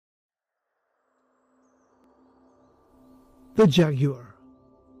The jaguar.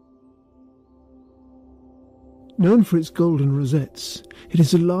 Known for its golden rosettes, it is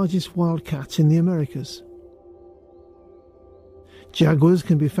the largest wild cat in the Americas. Jaguars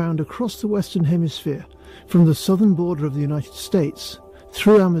can be found across the Western Hemisphere, from the southern border of the United States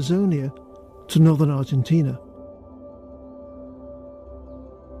through Amazonia to northern Argentina.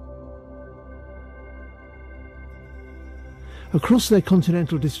 Across their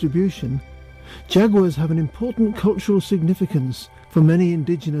continental distribution, jaguars have an important cultural significance for many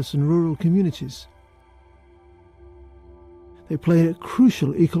indigenous and rural communities. They play a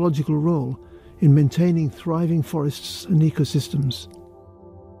crucial ecological role in maintaining thriving forests and ecosystems.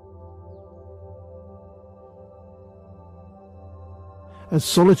 As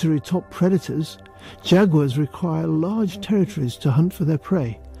solitary top predators, jaguars require large territories to hunt for their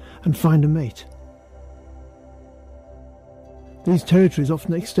prey and find a mate. These territories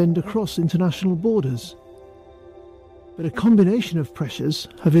often extend across international borders. But a combination of pressures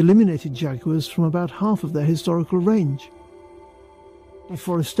have eliminated jaguars from about half of their historical range.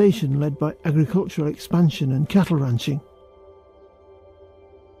 Deforestation led by agricultural expansion and cattle ranching.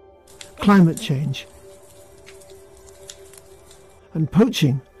 Climate change. And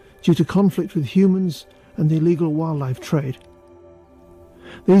poaching due to conflict with humans and the illegal wildlife trade.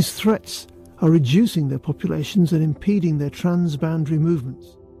 These threats are reducing their populations and impeding their transboundary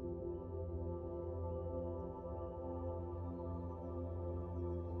movements.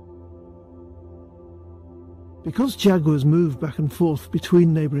 Because jaguars move back and forth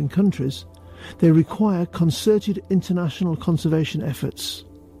between neighbouring countries, they require concerted international conservation efforts.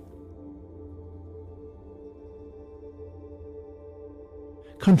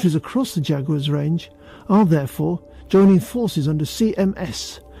 Countries across the jaguar's range are therefore joining forces under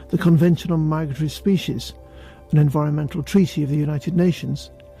CMS, the Convention on Migratory Species, an environmental treaty of the United Nations,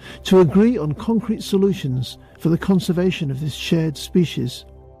 to agree on concrete solutions for the conservation of this shared species.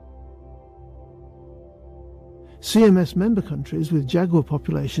 CMS member countries with jaguar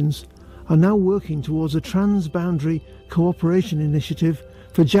populations are now working towards a transboundary cooperation initiative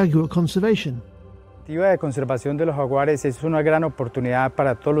for jaguar conservation. La iniciativa de conservación de los jaguares es una gran oportunidad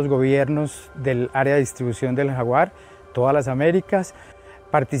para todos los gobiernos del área de distribución del jaguar, todas las Américas,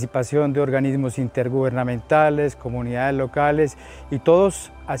 participación de organismos intergubernamentales, comunidades locales y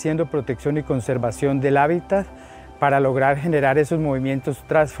todos haciendo protección y conservación del hábitat para lograr generar esos movimientos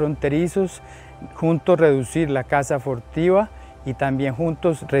transfronterizos, juntos reducir la caza furtiva y también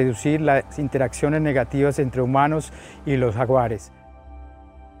juntos reducir las interacciones negativas entre humanos y los jaguares.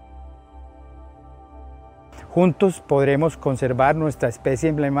 Juntos podremos conservar nuestra especie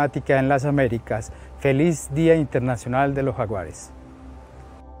emblemática en las Américas. Feliz Día Internacional de los Jaguares.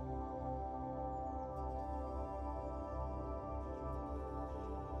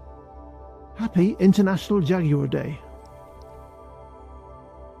 Happy International Jaguar Day.